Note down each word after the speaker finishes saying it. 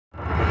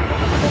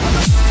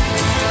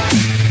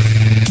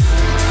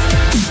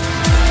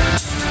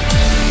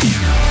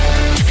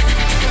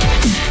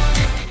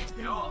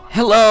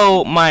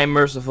Hello, my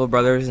merciful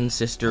brothers and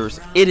sisters.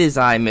 It is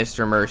I,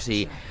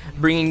 MisterMercy,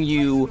 bringing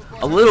you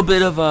a little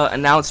bit of an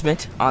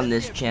announcement on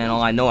this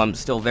channel. I know I'm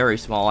still very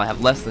small. I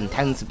have less than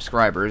 10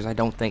 subscribers. I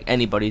don't think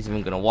anybody's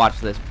even going to watch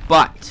this.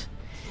 But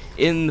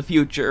in the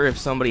future, if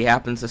somebody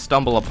happens to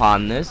stumble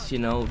upon this, you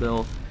know,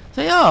 they'll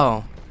say,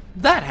 oh,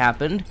 that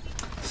happened.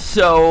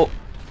 So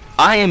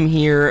I am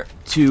here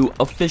to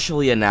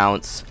officially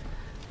announce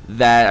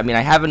that,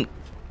 I haven't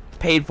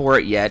paid for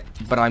it yet,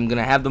 but I'm going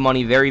to have the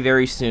money very,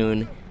 very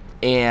soon.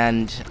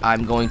 And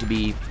I'm going to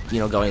be,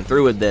 going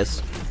through with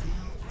this,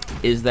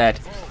 is that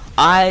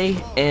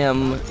I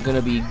am going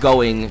to be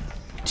going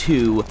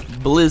to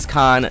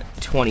BlizzCon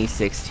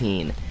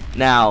 2016.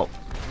 Now,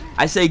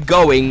 I say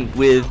going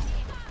with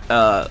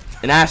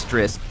an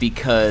asterisk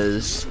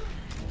because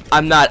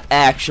I'm not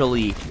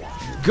actually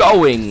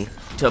going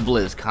to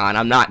BlizzCon.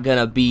 I'm not going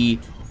to be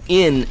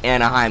in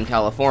Anaheim,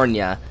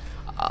 California,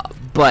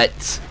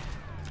 but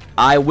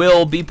I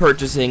will be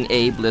purchasing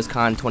a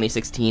BlizzCon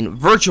 2016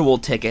 virtual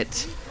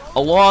ticket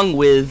along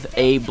with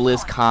a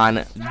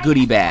BlizzCon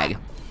goodie bag.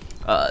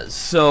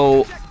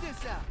 So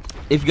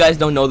if you guys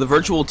don't know, the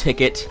virtual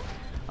ticket,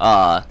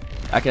 I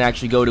can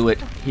actually go to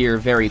it here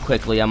very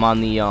quickly. I'm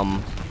on the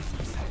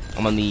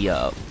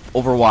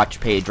Overwatch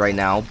page right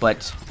now,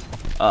 but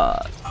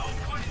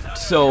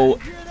so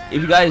if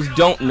you guys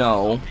don't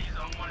know,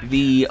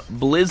 the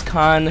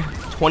BlizzCon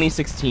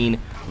 2016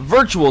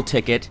 virtual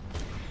ticket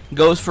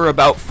goes for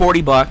about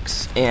 40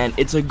 bucks, and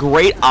it's a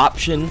great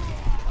option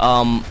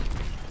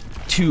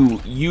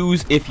to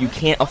use if you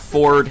can't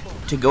afford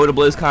to go to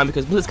BlizzCon,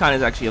 because BlizzCon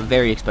is actually a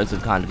very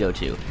expensive con to go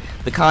to.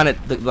 The con,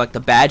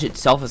 the badge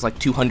itself is like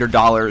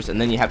 $200, and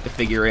then you have to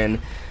figure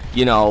in,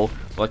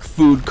 like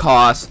food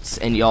costs,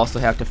 and you also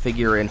have to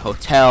figure in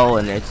hotel,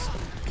 and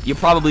you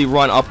probably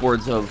run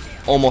upwards of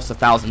almost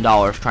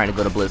 $1,000 trying to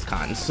go to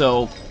BlizzCon.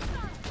 So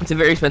it's a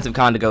very expensive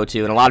con to go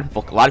to, and a lot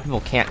of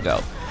people can't go.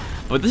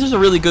 But this is a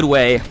really good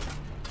way,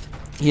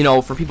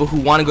 for people who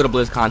want to go to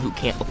BlizzCon, who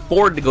can't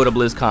afford to go to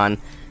BlizzCon,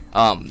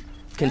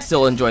 can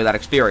still enjoy that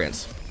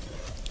experience.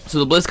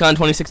 So the BlizzCon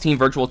 2016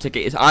 virtual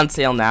ticket is on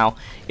sale now.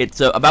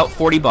 It's about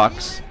 40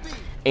 bucks,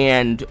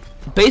 and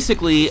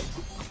basically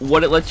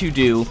what it lets you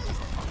do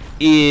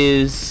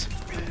is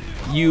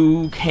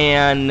you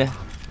can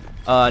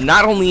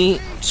not only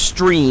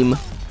stream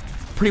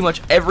pretty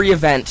much every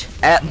event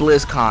at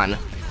BlizzCon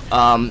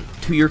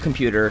to your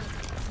computer,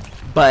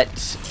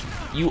 but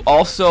you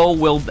also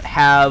will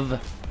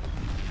have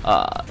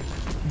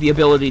the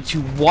ability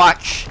to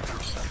watch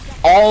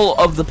all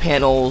of the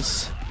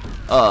panels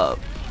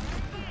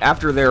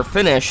after they're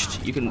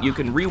finished. You can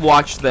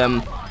rewatch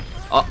them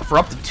for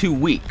up to 2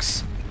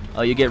 weeks.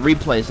 You get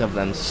replays of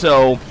them.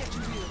 So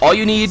all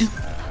you need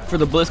for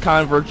the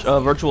BlizzCon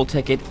virtual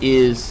ticket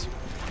is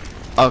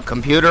a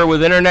computer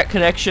with internet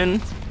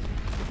connection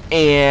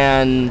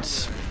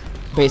and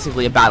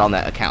basically a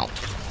Battle.net account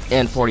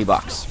and 40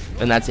 bucks.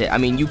 And that's it.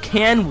 You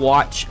can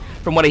watch,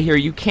 from what I hear,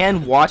 you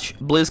can watch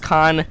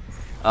BlizzCon,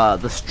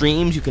 the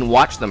streams, you can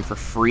watch them for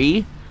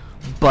free,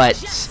 but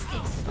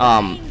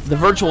the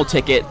virtual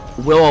ticket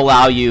will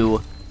allow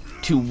you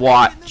to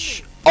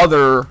watch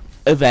other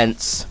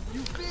events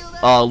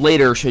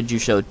later should you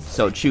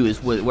so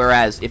choose,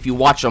 whereas if you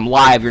watch them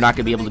live, you're not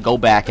going to be able to go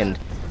back and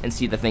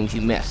see the things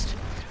you missed.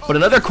 But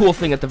another cool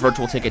thing that the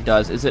virtual ticket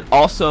does is it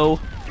also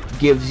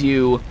gives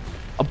you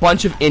a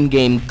bunch of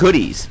in-game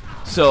goodies.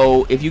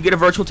 So if you get a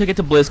virtual ticket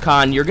to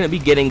BlizzCon, you're going to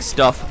be getting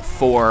stuff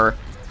for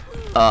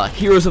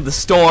Heroes of the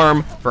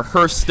Storm, for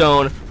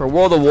Hearthstone, for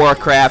World of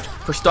Warcraft,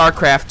 for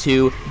StarCraft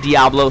 2,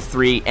 Diablo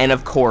 3, and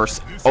of course,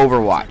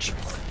 Overwatch.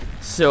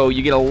 So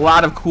you get a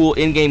lot of cool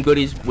in-game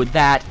goodies with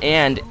that,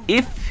 and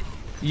if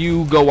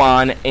you go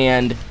on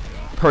and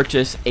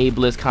purchase a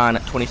BlizzCon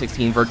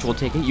 2016 virtual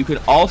ticket, you can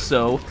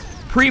also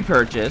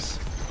pre-purchase,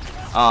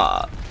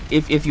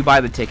 if you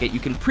buy the ticket, you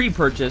can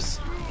pre-purchase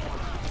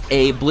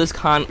a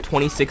BlizzCon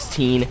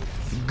 2016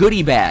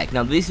 goodie bag.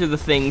 Now these are the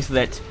things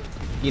that,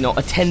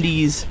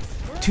 attendees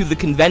to the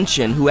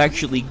convention who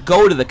actually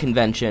go to the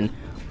convention,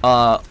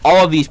 all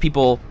of these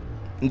people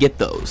get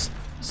those.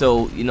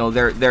 So,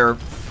 they're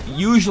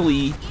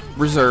usually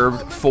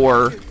reserved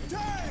for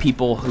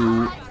people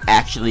who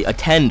actually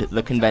attend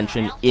the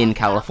convention in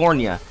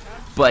California.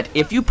 But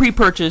if you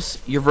pre-purchase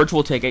your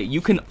virtual ticket,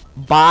 you can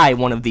buy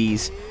one of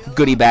these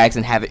goodie bags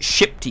and have it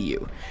shipped to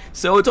you.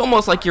 So it's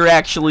almost like you're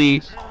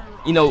actually,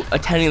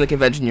 attending the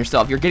convention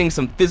yourself. You're getting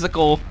some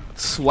physical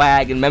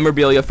swag and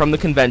memorabilia from the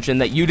convention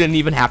that you didn't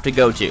even have to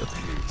go to.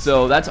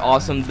 So that's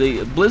awesome. The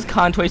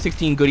BlizzCon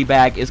 2016 goodie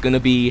bag is going to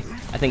be,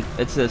 I think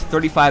it says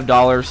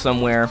 $35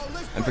 somewhere.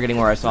 I'm forgetting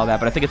where I saw that,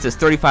 but I think it says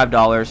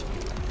 $35.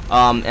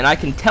 And I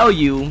can tell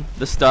you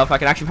the stuff. I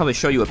can actually probably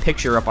show you a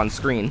picture up on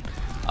screen.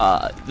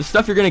 The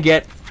stuff you're going to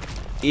get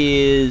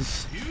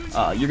is,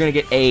 you're going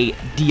to get a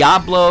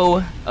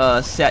Diablo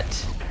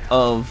set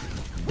of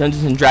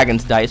Dungeons and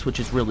Dragons dice, which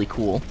is really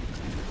cool.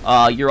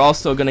 You're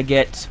also going to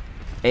get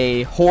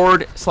a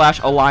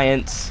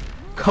Horde/Alliance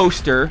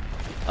coaster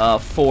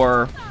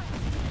for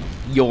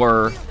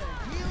your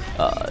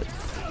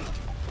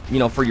you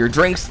know, for your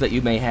drinks that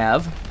you may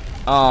have.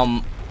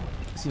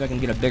 See if I can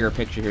get a bigger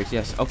picture here.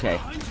 Yes, okay.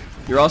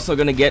 You're also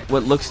gonna get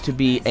what looks to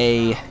be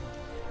a,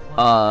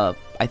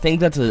 I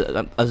think that's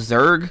a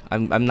Zerg.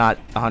 I'm not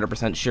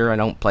 100% sure. I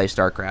don't play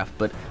StarCraft,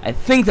 but I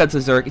think that's a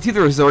Zerg. It's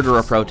either a Zerg or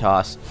a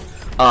Protoss.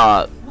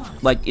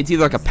 Like it's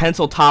either like a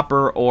pencil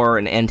topper or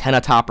an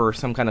antenna topper or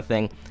some kind of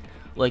thing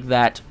like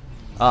that.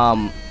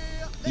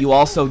 You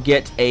also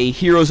get a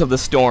Heroes of the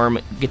Storm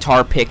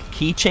guitar pick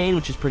keychain,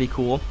 which is pretty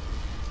cool.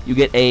 You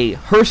get a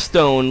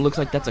Hearthstone, looks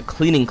like that's a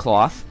cleaning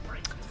cloth.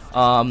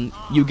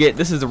 You get,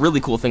 this is a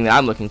really cool thing that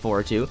I'm looking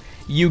forward to.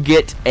 You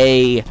get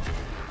a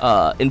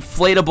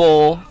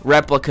inflatable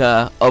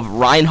replica of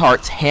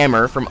Reinhardt's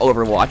hammer from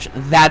Overwatch.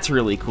 That's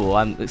really cool.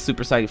 I'm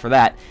super excited for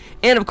that.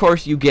 And of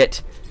course, you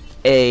get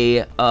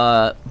a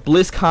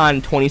BlizzCon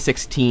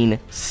 2016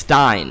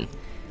 Stein.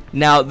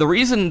 Now, the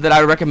reason that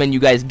I recommend you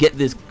guys get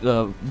this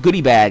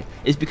goodie bag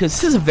is because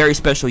this is a very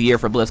special year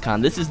for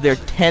BlizzCon. This is their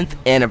 10th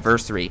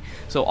anniversary.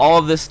 So all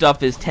of this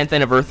stuff is 10th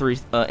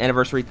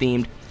anniversary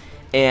themed,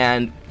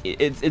 and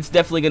it's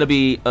definitely going to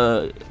be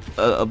a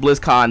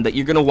BlizzCon that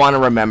you're going to want to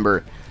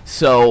remember.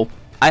 So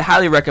I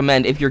highly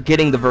recommend, if you're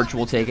getting the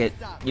virtual ticket,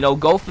 you know,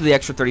 go for the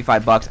extra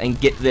 35 bucks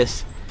and get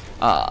this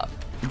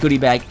goodie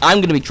bag. I'm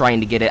going to be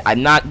trying to get it.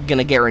 I'm not going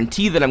to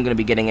guarantee that I'm going to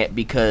be getting it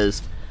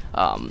because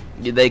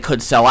they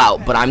could sell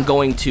out, but I'm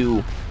going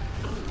to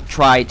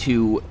try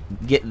to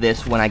get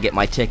this when I get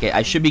my ticket.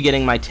 I should be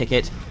getting my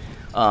ticket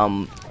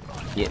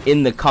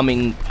in the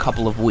coming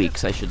couple of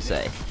weeks, I should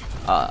say,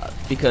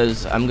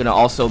 because I'm gonna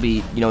also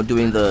be, you know,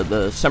 doing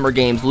the Summer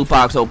Games loot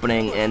box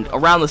opening, and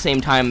around the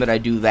same time that I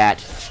do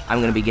that, I'm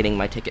gonna be getting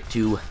my ticket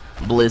to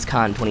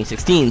BlizzCon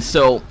 2016.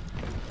 So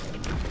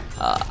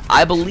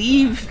I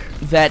believe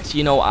that,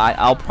 you know,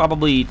 I'll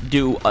probably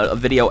do a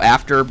video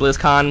after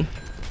BlizzCon,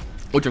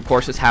 which of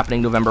course is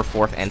happening November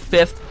 4th and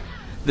 5th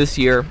this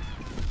year.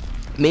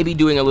 Maybe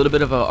doing a little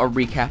bit of a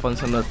recap on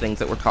some of the things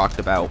that were talked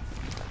about.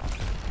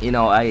 You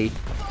know,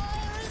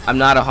 I'm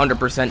not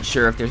 100%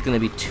 sure if there's going to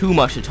be too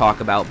much to talk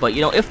about, but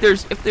you know, if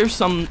there's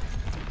some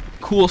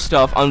cool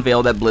stuff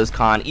unveiled at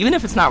BlizzCon, even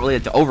if it's not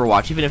related to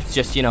Overwatch, even if it's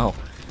just, you know,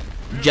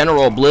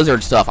 general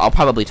Blizzard stuff, I'll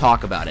probably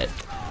talk about it.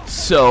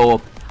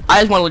 So I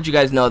just want to let you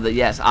guys know that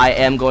yes, I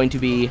am going to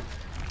be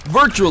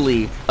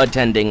virtually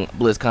attending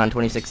BlizzCon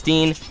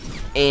 2016,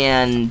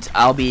 and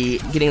I'll be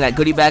getting that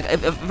goodie bag.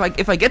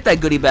 If I get that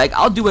goodie bag,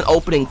 I'll do an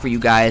opening for you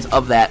guys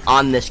of that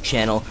on this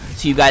channel,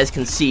 so you guys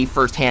can see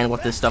firsthand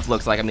what this stuff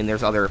looks like. I mean,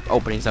 there's other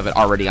openings of it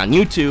already on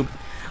YouTube,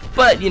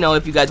 but you know,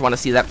 if you guys want to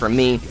see that from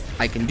me,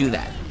 I can do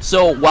that.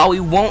 So while we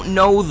won't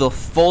know the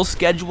full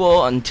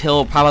schedule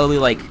until probably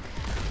like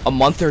a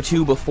month or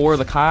two before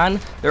the con,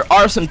 there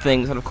are some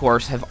things that of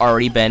course have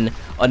already been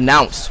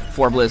announced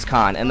for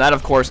BlizzCon, and that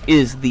of course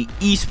is the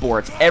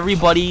esports.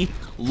 Everybody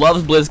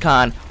loves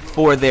BlizzCon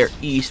for their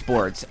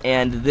esports,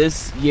 and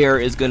this year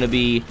is going to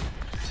be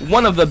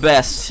one of the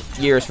best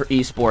years for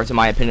esports in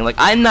my opinion. Like,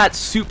 I'm not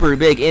super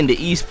big into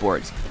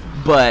esports,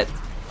 but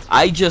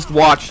I just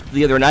watched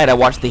the other night, I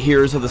watched the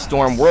Heroes of the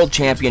Storm World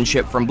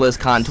Championship from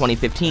BlizzCon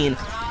 2015,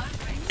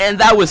 and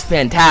that was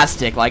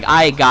fantastic. Like,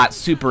 I got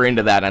super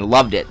into that and I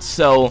loved it.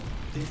 So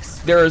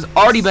there's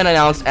already been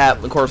announced at,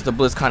 of course, the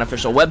BlizzCon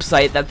official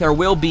website that there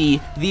will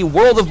be the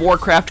World of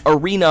Warcraft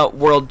Arena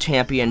World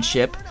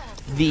Championship,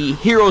 the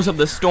Heroes of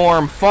the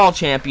Storm Fall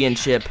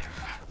Championship,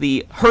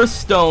 the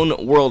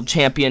Hearthstone World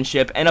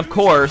Championship, and of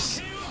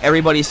course,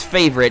 everybody's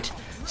favorite,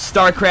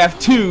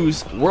 StarCraft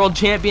 2's World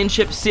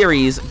Championship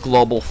Series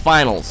Global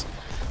Finals.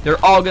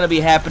 They're all going to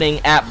be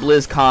happening at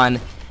BlizzCon,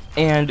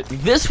 and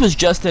this was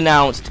just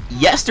announced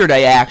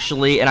yesterday,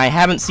 actually, and I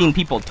haven't seen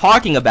people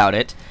talking about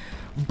it,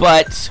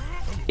 but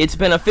it's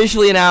been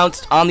officially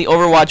announced on the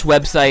Overwatch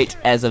website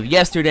as of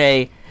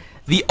yesterday.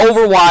 The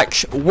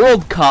Overwatch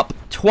World Cup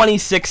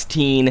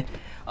 2016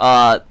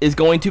 is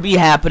going to be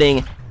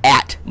happening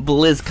at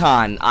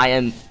BlizzCon. I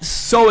am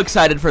so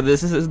excited for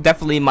this. This is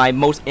definitely my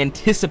most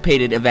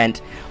anticipated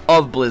event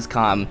of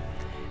BlizzCon,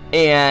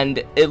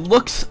 and it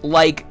looks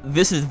like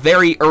this is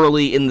very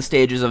early in the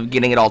stages of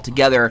getting it all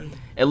together.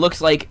 It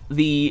looks like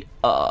the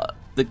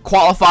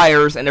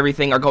qualifiers and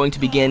everything are going to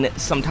begin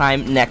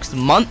sometime next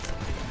month,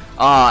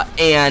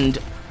 and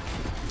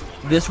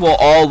this will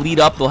all lead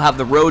up. They'll have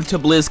the road to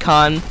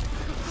BlizzCon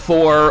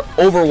for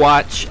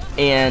Overwatch,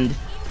 and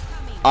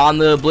on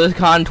the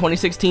BlizzCon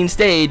 2016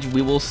 stage,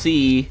 we will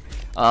see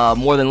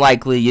more than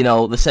likely, you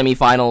know, the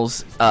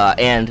semifinals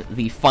and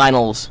the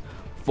finals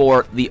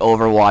for the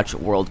Overwatch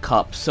World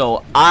Cup.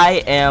 So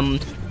I am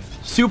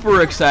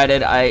super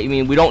excited. I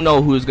mean, we don't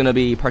know who's going to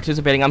be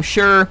participating. I'm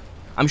sure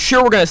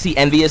we're going to see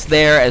Envyus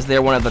there, as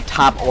they're one of the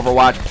top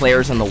Overwatch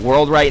players in the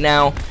world right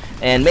now,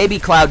 and maybe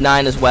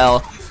Cloud9 as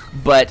well.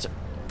 But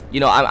you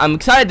know, I'm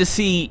excited to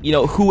see, you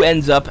know, who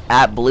ends up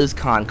at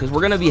BlizzCon, because we're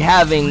going to be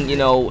having, you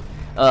know,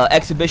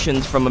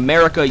 exhibitions from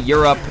America,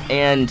 Europe,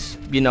 and,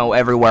 you know,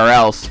 everywhere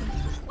else.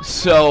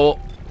 So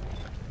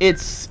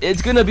it's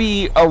going to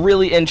be a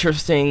really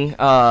interesting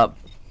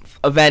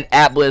event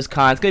at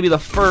BlizzCon. It's going to be the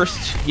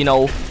first, you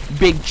know,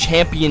 big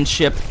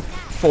championship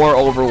for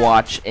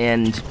Overwatch,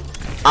 and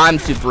I'm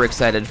super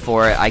excited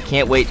for it. I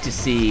can't wait to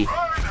see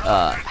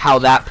how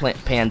that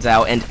pans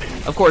out. And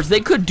of course, they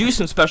could do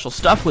some special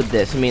stuff with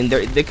this. I mean,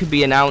 they could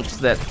be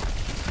announced that,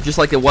 just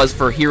like it was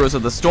for Heroes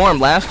of the Storm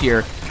last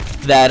year,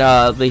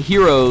 that the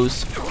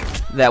heroes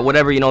that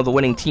whatever the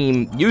winning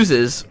team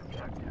uses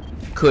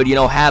could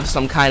have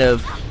some kind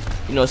of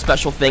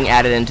special thing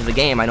added into the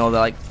game. I know that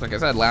like I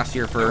said last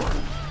year for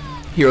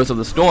Heroes of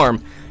the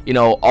Storm,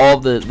 all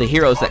the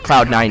heroes that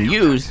Cloud9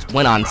 used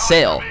went on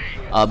sale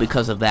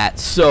because of that.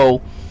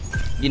 So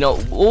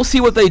we'll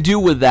see what they do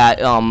with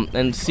that,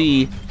 and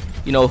see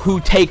who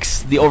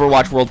takes the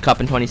Overwatch World Cup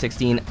in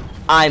 2016.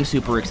 I'm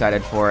super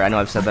excited for it. I know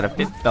I've said that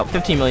about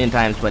 15 million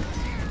times, but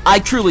I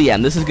truly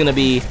am. This is going to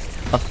be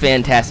a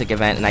fantastic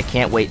event, and I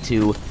can't wait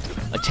to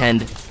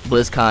attend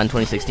BlizzCon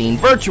 2016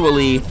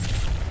 virtually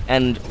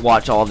and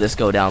watch all of this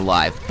go down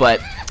live.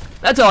 But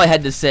that's all I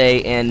had to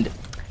say, and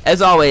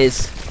as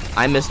always,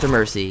 I'm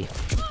MisterMercy.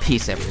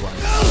 Peace,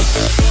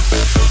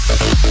 everyone.